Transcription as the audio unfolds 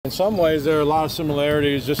In some ways, there are a lot of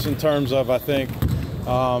similarities just in terms of, I think,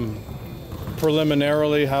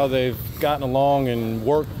 preliminarily how they've gotten along and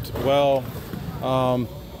worked well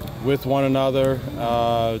with one another.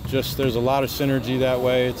 Just there's a lot of synergy that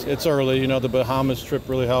way. It's early. You know, the Bahamas trip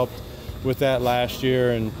really helped with that last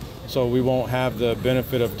year, and so we won't have the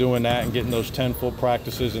benefit of doing that and getting those 10 full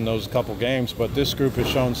practices in those couple games. But this group has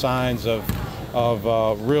shown signs of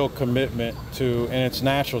real commitment to, and it's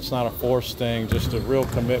natural, it's not a forced thing, just a real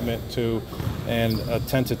commitment to and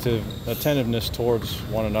attentiveness towards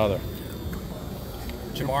one another.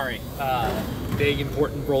 Jamari, big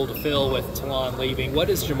important role to fill with Talon leaving. What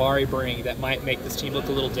does Jamari bring that might make this team look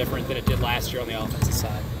a little different than it did last year on the offensive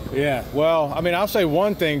side? Yeah, well, I mean, I'll say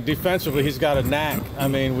one thing. Defensively, he's got a knack. I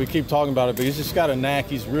mean, we keep talking about it, but he's just got a knack.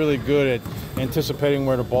 He's really good at anticipating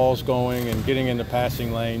where the ball's going and getting into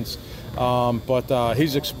passing lanes. But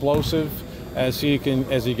he's explosive as he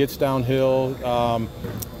gets downhill.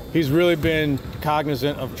 He's really been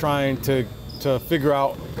cognizant of trying to figure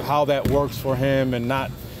out how that works for him and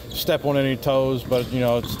not step on any toes. But you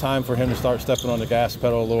know, it's time for him to start stepping on the gas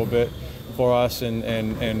pedal a little bit for us and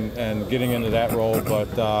getting into that role.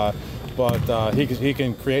 But he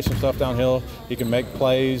can create some stuff downhill. He can make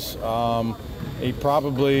plays. That's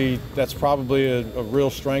probably a real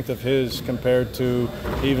strength of his compared to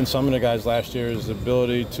even some of the guys last year, is the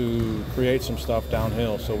ability to create some stuff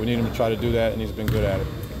downhill. So we need him to try to do that, and he's been good at it.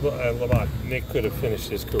 Well, Lamont, Nick could have finished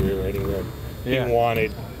his career anywhere Yeah. he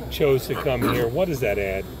wanted, chose to come here. What does that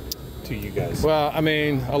add to you guys? Well, I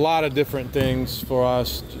mean, a lot of different things for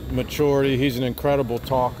us. Maturity. He's an incredible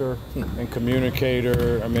talker and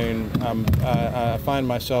communicator. I mean, I find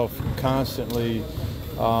myself constantly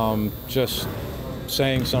just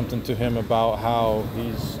saying something to him about how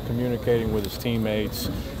he's communicating with his teammates.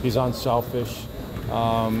 He's unselfish.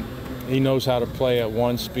 He knows how to play at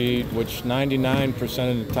one speed, which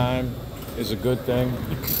 99% of the time is a good thing.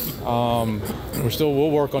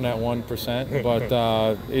 We'll work on that 1%,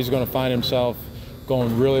 but he's going to find himself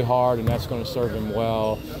going really hard, and that's going to serve him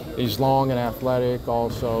well. He's long and athletic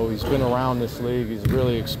also. He's been around this league. He's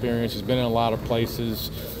really experienced. He's been in a lot of places.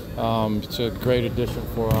 It's a great addition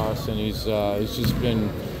for us, and he's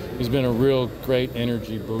been a real great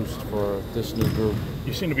energy boost for this new group.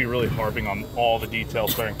 You seem to be really harping on all the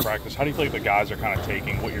details during practice. How do you feel like the guys are kind of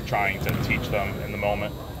taking what you're trying to teach them in the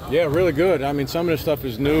moment? Yeah, really good. I mean, some of this stuff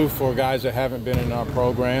is new for guys that haven't been in our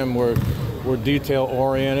program. We're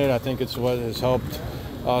detail-oriented. I think it's what has helped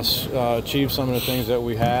us achieve some of the things that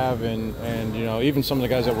we have, and you know, even some of the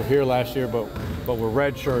guys that were here last year, but we're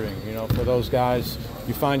redshirting. You know, for those guys,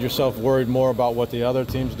 you find yourself worried more about what the other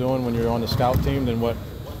team's doing when you're on the scout team than what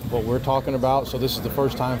we're talking about. So this is the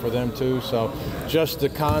first time for them too. So just the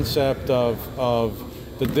concept of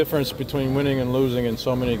the difference between winning and losing in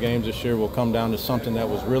so many games this year will come down to something that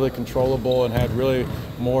was really controllable and had really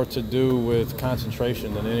more to do with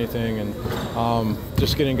concentration than anything, and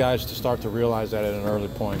just getting guys to start to realize that at an early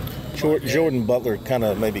point. Jordan Butler kind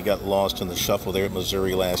of maybe got lost in the shuffle there at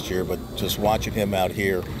Missouri last year, but just watching him out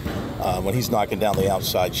here, when he's knocking down the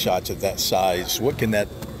outside shots at that size, what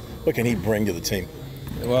can he bring to the team?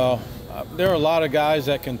 Well, there are a lot of guys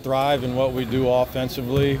that can thrive in what we do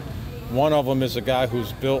offensively. One of them is a guy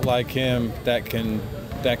who's built like him that can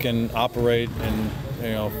operate and, you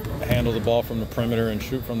know, handle the ball from the perimeter and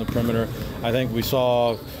shoot from the perimeter. I think we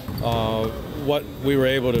saw what we were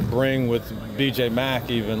able to bring with B.J.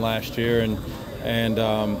 Mack even last year, and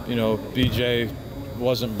you know, B.J.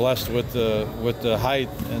 wasn't blessed with the height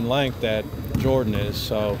and length that Jordan is.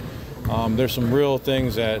 So there's some real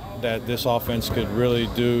things that this offense could really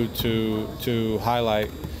do to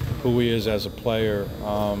highlight who he is as a player.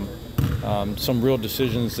 Some real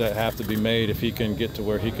decisions that have to be made if he can get to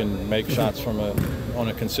where he can make shots on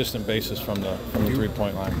a consistent basis from the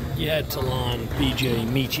three-point line. You had Talon, BJ,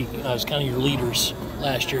 Michi as kind of your leaders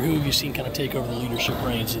last year. Who have you seen kind of take over the leadership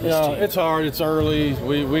reins of this team? It's hard. It's early.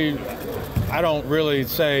 I don't really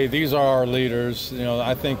say these are our leaders. You know,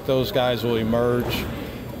 I think those guys will emerge.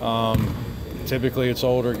 Typically, it's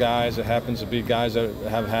older guys. It happens to be guys that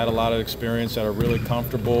have had a lot of experience, that are really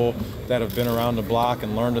comfortable, that have been around the block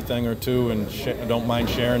and learned a thing or two, and don't mind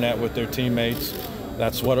sharing that with their teammates.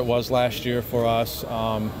 That's what it was last year for us.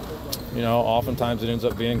 You know, oftentimes it ends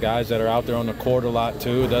up being guys that are out there on the court a lot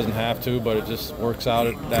too. It doesn't have to, but it just works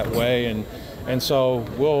out that way. And so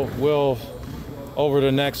we'll over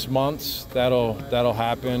the next months, that'll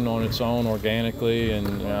happen on its own organically,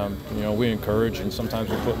 and you know, we encourage, and sometimes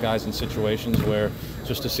we put guys in situations where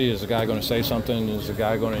just to see, is a guy going to say something, is a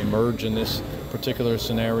guy going to emerge in this particular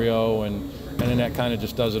scenario, and then that kind of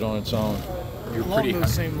just does it on its own. Along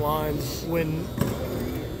those same lines, when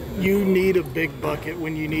you need a big bucket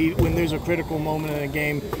when there's a critical moment in a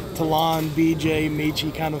game. Talon, BJ,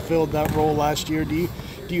 Michi kind of filled that role last year. Do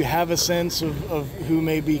you have a sense of who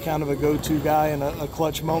may be kind of a go-to guy in a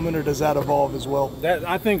clutch moment, or does that evolve as well?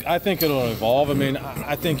 I think it'll evolve. I mean,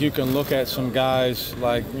 I think you can look at some guys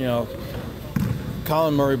like,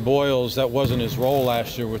 Colin Murray-Boyles. That wasn't his role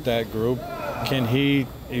last year with that group. Can he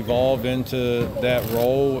evolve into that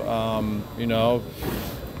role?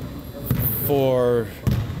 For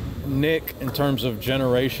Nick, in terms of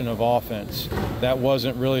generation of offense, that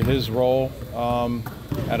wasn't really his role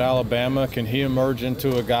at Alabama. Can he emerge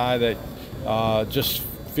into a guy that just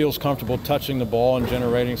feels comfortable touching the ball and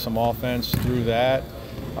generating some offense through that?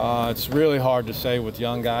 It's really hard to say with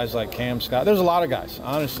young guys like Cam Scott. There's a lot of guys,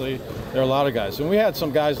 honestly. There are a lot of guys. And we had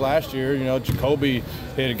some guys last year. Jacoby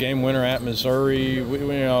hit a game winner at Missouri.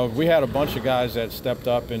 We had a bunch of guys that stepped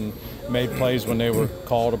up and made plays when they were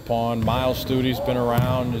called upon. Miles Stude's been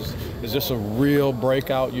around. Is this a real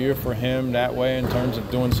breakout year for him that way in terms of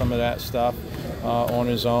doing some of that stuff on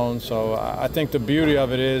his own? So I think the beauty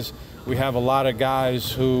of it is we have a lot of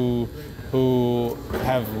guys who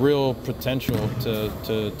have real potential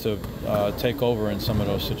to take over in some of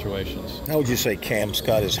those situations. How would you say Cam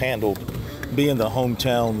Scott has handled being the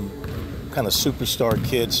hometown kind of superstar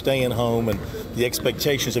kid, staying home, and the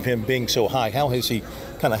expectations of him being so high? How has he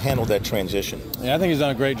kind of handled that transition? Yeah, I think he's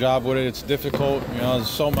done a great job with it. It's difficult. There's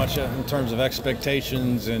so much in terms of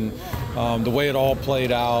expectations and the way it all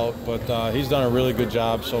played out, but he's done a really good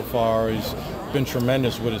job so far. He's been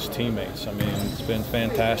tremendous with his teammates. I mean, it's been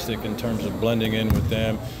fantastic in terms of blending in with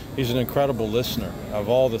them. He's an incredible listener. Of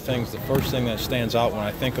all the things, the first thing that stands out when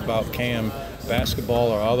I think about Cam, basketball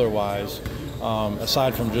or otherwise,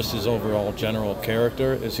 aside from just his overall general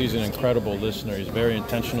character, is he's an incredible listener. He's very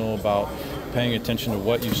intentional about paying attention to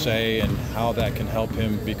what you say and how that can help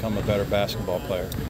him become a better basketball player.